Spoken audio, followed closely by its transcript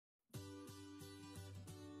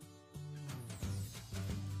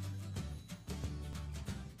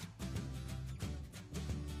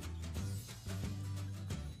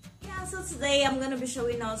So today I'm gonna be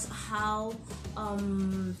showing us how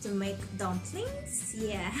to make dumplings.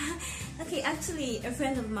 Yeah. Okay, actually a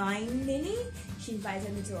friend of mine, Lily, she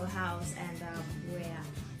invited me to her house and we're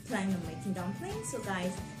planning on making dumplings. So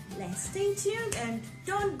guys, let's stay tuned and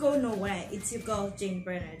don't go nowhere. It's your girl Jane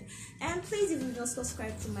Bernard, and please, if you've not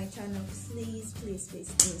subscribed to my channel, please do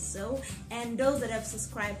so. And those that have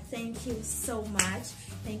subscribed, thank you so much.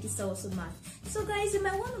 Thank you so much. So guys, you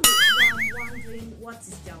might want to be wondering what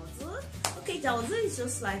is jiaozi. Okay, jiaozi is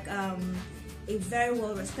just like a very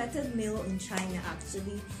well respected meal in China.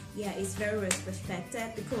 Actually, yeah, it's very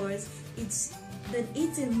respected because it's been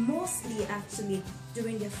eaten mostly actually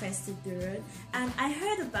during the festive period. And I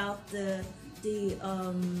heard about the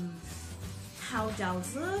how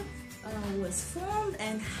jiaozi was formed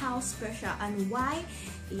and how special and why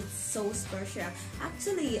it's so special.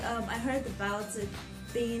 Actually, I heard about it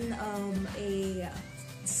being a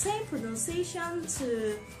same pronunciation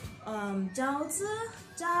to jiaozi,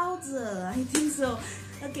 I think so.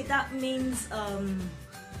 Okay, that means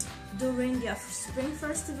during the spring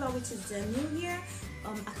festival, which is the new year,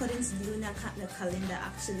 according to the lunar calendar.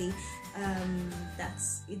 Actually, that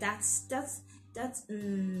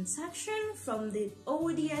section from the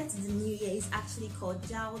old year to the new year is actually called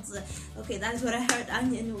jiaozi. Okay, that's what I heard.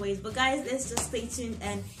 Anyways, but guys, let's just stay tuned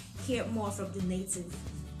and hear more from the native.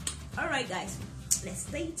 All right, guys, let's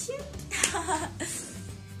stay tuned.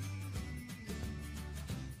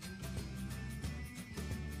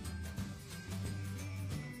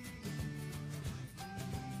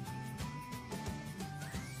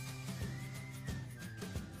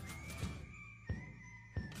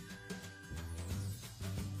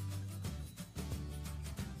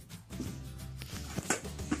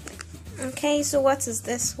 Okay, so what is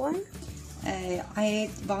this one? I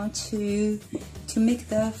want to make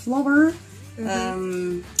the flour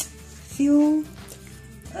feel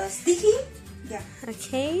sticky. Yeah.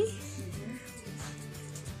 Okay.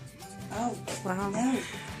 Oh wow. No.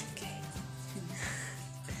 Okay.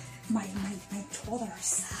 My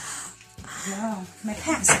trousers. Wow. My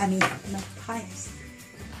pants. I mean my pants.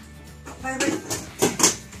 Very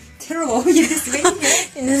terrible in this way.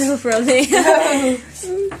 No problem.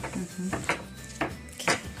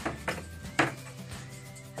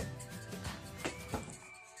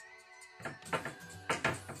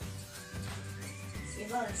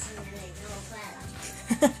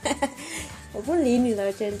我不理你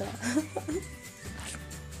了，真的。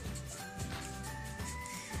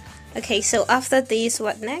Okay, so after this,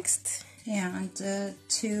 what next? And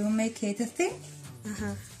to make it thin.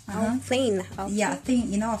 Oh, thin. Okay. Yeah,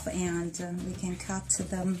 thin enough, and we can cut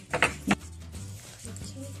them.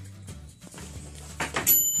 Okay.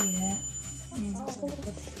 Yeah.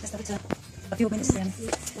 Just a few minutes then.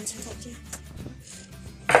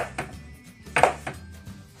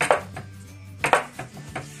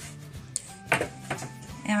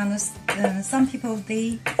 And some people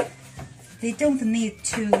they don't need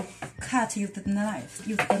to cut use the knife,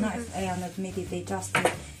 and maybe they just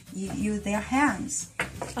use their hands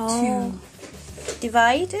to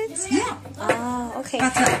divide it. Yeah. Oh, okay.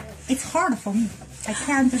 But it's hard for me. I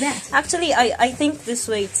can't do that. Actually, I think this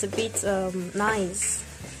way it's a bit nice.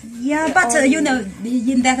 Yeah, but you know,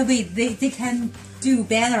 in that way they can do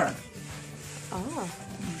better. Oh.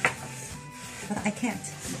 But I can't.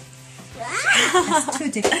 It's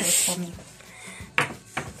too difficult for me.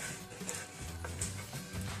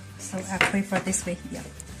 So I prefer this way. Yeah.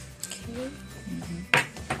 Okay.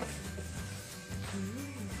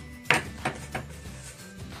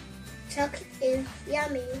 Chocolate is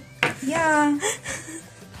yummy. Yeah.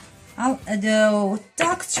 The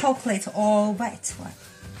dark chocolate or white one?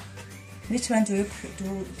 Which one do you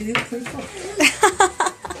prefer?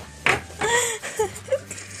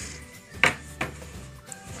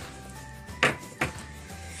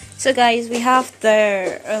 So guys, we have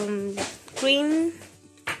the green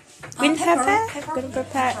pepper.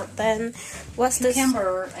 Then what's this?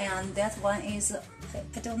 Cucumber, and that one is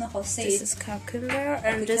I don't know how to say it. This is cucumber,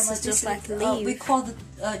 and this is just like leaf. We call it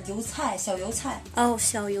油菜, 小油菜. Oh,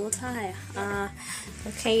 小油菜.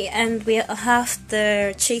 Okay, and we have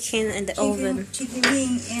the chicken in the oven. Chicken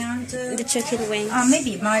wing and the chicken wings.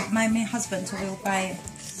 Maybe my husband will buy.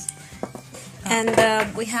 And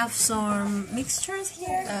we have some mixtures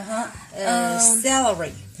here.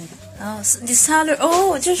 Celery. Oh, the celery.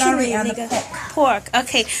 Oh, celery and pork.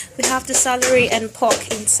 Okay, we have the celery and pork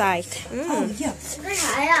inside. Oh yeah.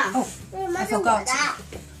 Oh, I forgot.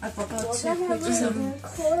 I forgot to put some.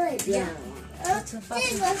 It's a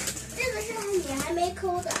button. 这个是你还没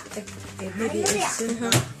抠的。 Maybe it's,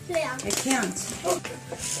 对呀。 it can't.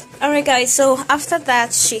 Alright guys, so after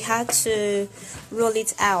that she had to roll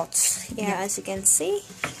it out. Yeah, as you can see,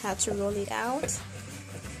 she had to roll it out.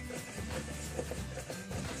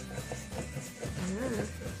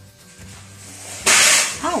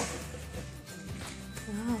 Oh,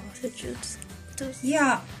 Wow, the juice.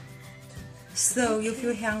 yeah. So you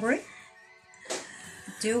feel hungry?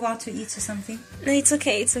 Do you want to eat something? No, it's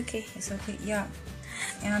okay, it's okay. It's okay, yeah.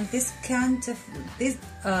 And this kind of this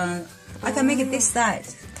I can make it this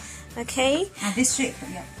size Okay, and this shape,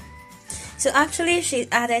 yeah. so actually she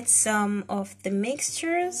added some of the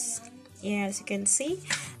mixtures, yeah, as you can see,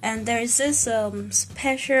 and there's this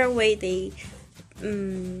special way they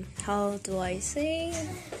how do I say,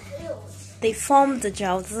 they form the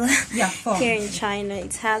jiaozi. Yeah, form. Here in China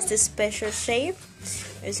it has this special shape,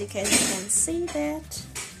 as you can see that.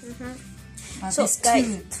 So, These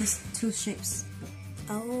guys- two shapes.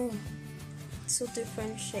 Oh, so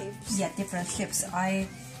different shapes. Yeah, different shapes. I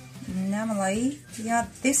normally, yeah,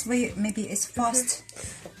 this way maybe it's fast.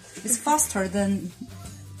 It's faster than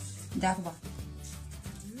that one.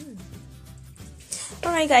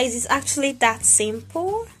 Alright guys, it's actually that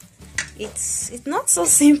simple. It's not so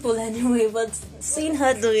simple anyway, but seeing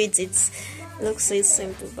her do it, it looks so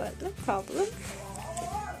simple, but no problem.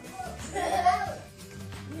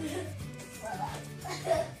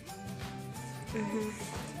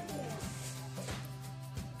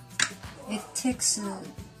 It takes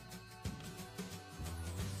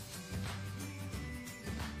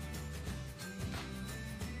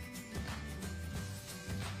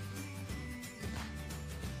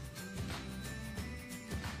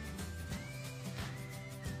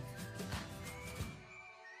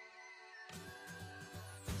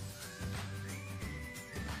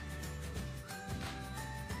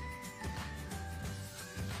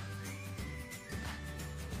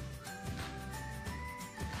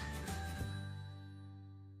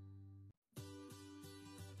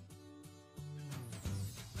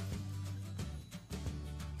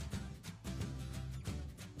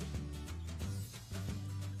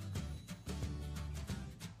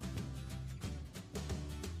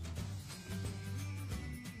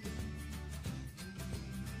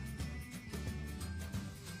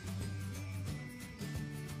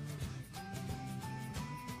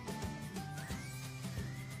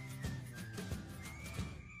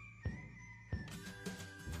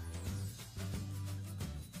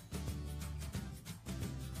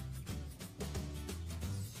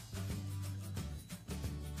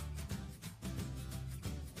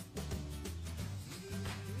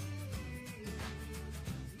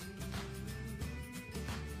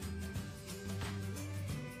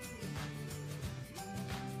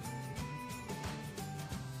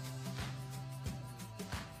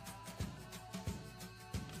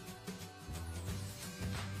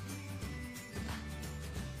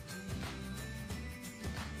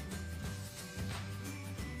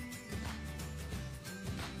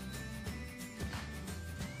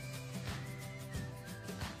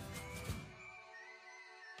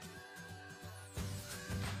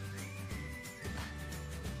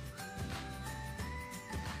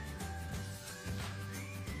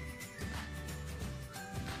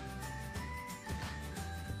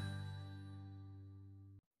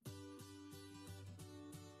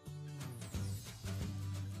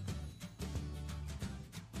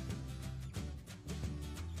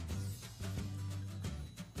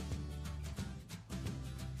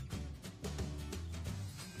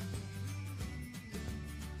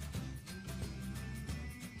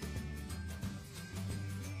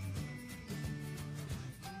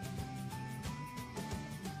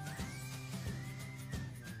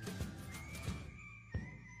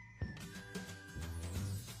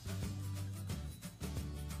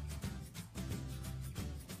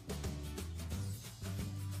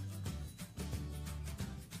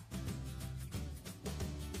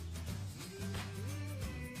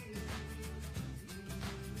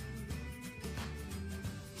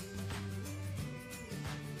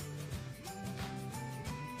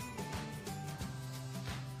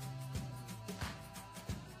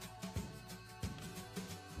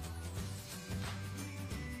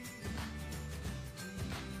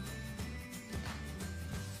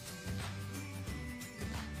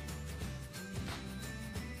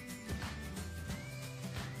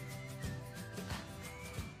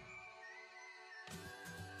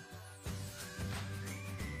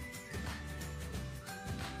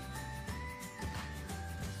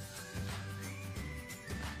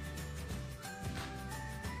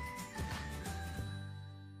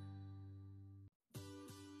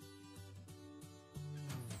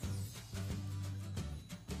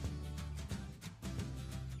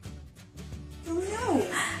No.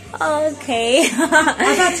 Okay.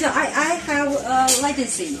 But I have a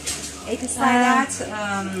legacy. It is like that.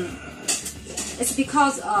 It's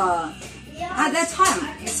because at that time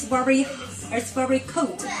it's very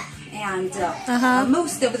cold, and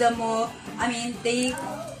most of them,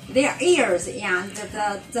 their ears and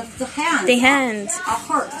the hands. The hands are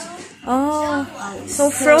hurt. Oh, so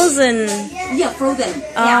frozen. Yeah, frozen.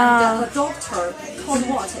 And the doctor called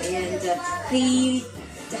water, and he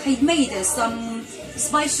made some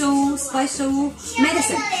special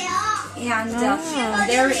medicine, and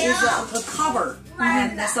there is a cover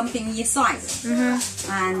and something inside,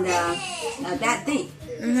 and that day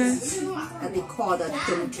they called it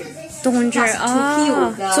Dumplings.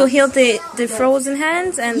 To heal the frozen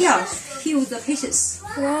hands and heal the patients.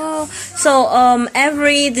 Wow. So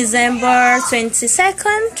every December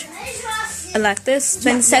 22nd, like this,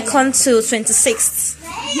 22nd to 26th.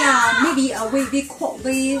 Yeah, maybe we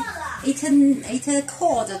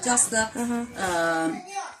called just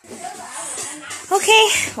Okay.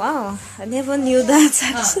 Wow, I never knew that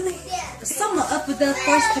actually. Some of the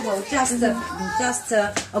festival just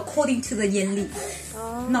according to the Yanli,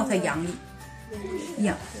 not the Yangli.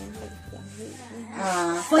 Yeah.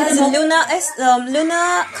 That's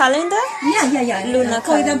lunar calendar? Yeah. Lunar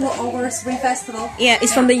for example, our spring festival. Yeah,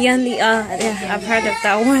 it's from the Yanli. Yeah, I've heard of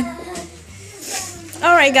that one.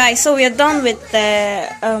 Alright guys, so we are done with the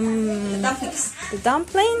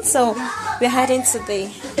dumplings. So we're heading to the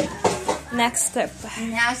next step.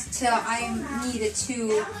 Next, I need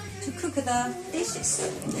to cook the dishes.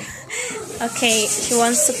 Okay, she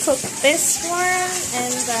wants to cook this one,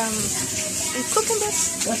 and you cooking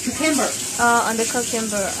this? The cucumber. On the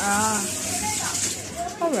cucumber.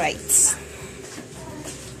 All right.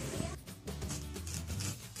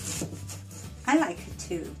 I like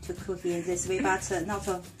to cook in this way, but not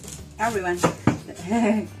everyone.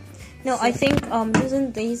 No, I think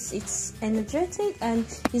using this, it's energetic and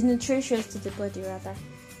it's nutritious to the body rather.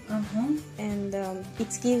 And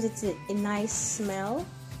it gives it a nice smell.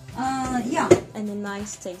 Yeah. And a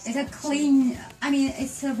nice taste. It's a clean.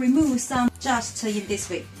 It's remove some just in this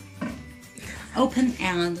way. Open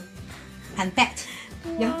and back.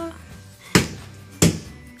 Yeah.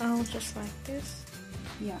 Oh, just like this.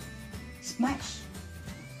 Yeah. Smash.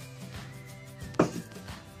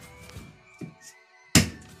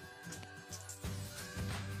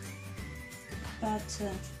 But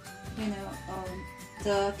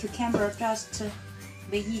the cucumber just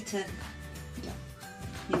we eat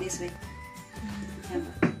in this way.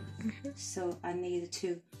 Cucumber. So I need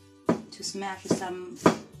to smash some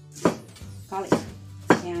garlic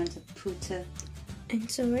and put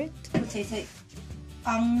into it. Put it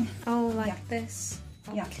on. Oh, like this.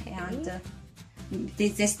 Yeah, okay. And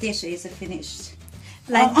this dish is finished.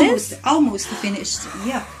 Like this? Almost finished.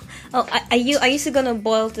 Yeah. Oh, are you still gonna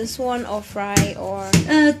boil this one or fry or?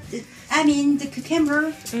 The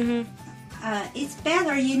cucumber. It's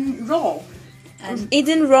better in raw.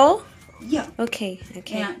 Eaten raw? Yeah. Okay.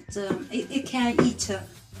 And it can eat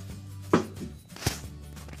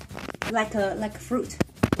like a fruit.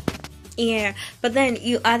 Yeah, but then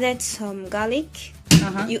you added some garlic.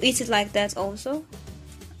 You eat it like that also?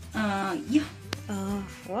 Yeah. Oh,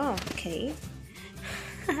 wow. Okay.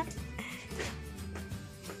 No.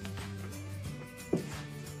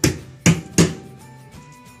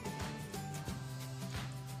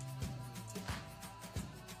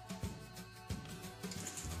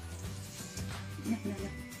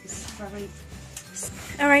 It's very.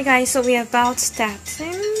 Alright guys, so we're about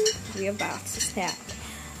starting. We're about to start.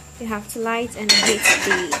 You have to light and heat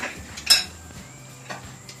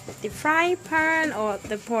the fry pan or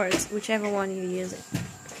the pot, whichever one you use it.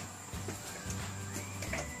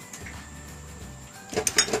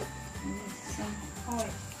 Some oil.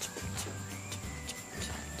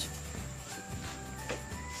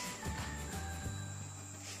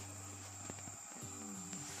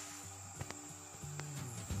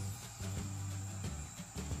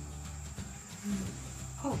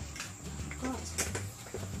 Oh, God.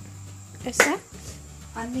 What's that?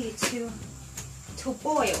 I need to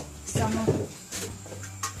boil some.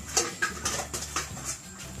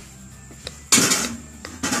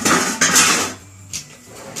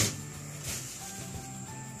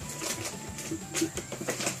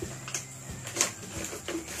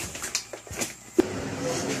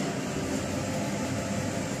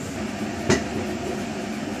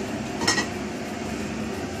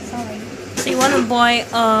 Sorry. So you want to boil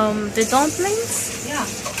the dumplings? Yeah.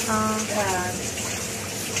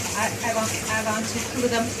 I want to put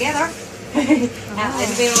them together. And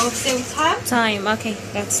it will save time. Okay,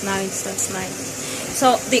 that's nice.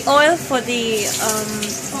 So the oil for the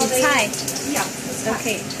Thai. Yeah.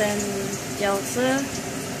 Okay, then 饺子.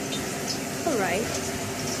 Alright.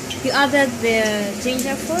 You added the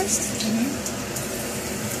ginger first?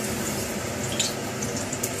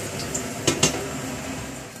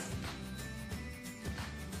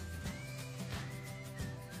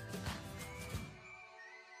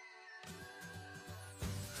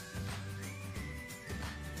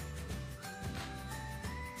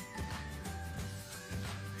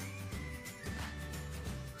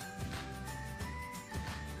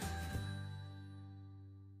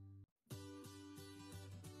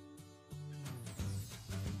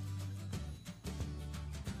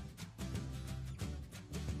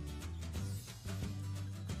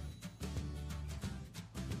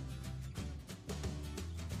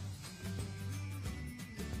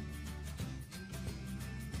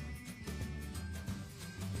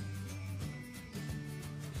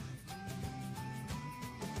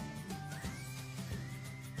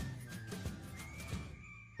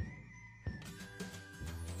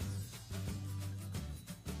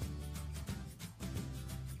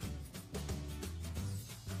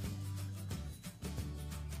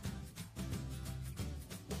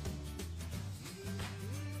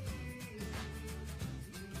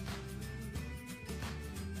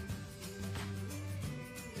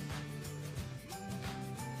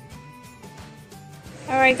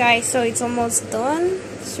 Alright guys, so it's almost done.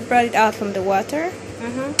 She brought it out from the water. She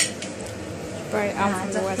brought it out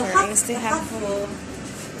from the water. And still have,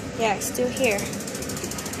 yeah, it's still here.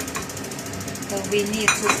 So we need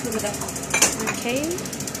to cook it up. Okay.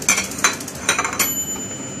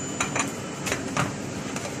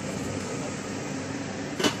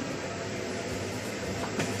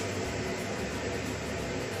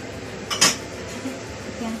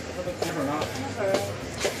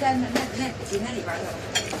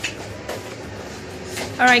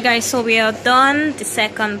 Alright guys, so we are done the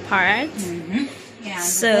second part.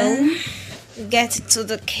 So get to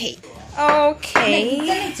the cake.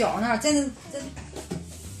 Okay.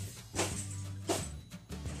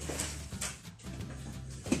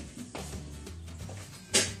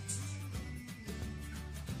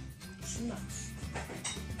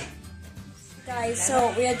 Guys,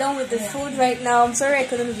 so we are done with the food right now. I'm sorry I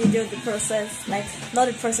couldn't video the process, like not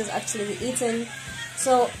the process, actually the eating.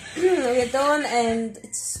 So we are done and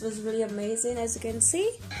it was really amazing. As you can see,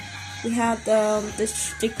 we had the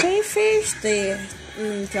crayfish, the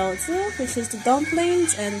饺子, which is the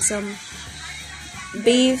dumplings, and some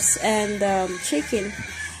beefs and chicken.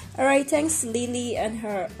 Alright, thanks Lily and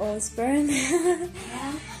her husband.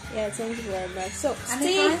 Yeah, thank you very much. So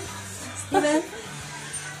Steven,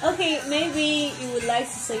 okay, maybe you would like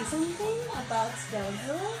to say something about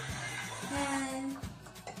Delta?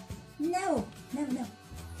 No.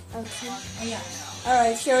 Okay. Yeah.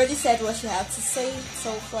 Alright, she already said what she had to say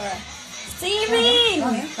so far.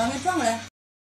 Steven!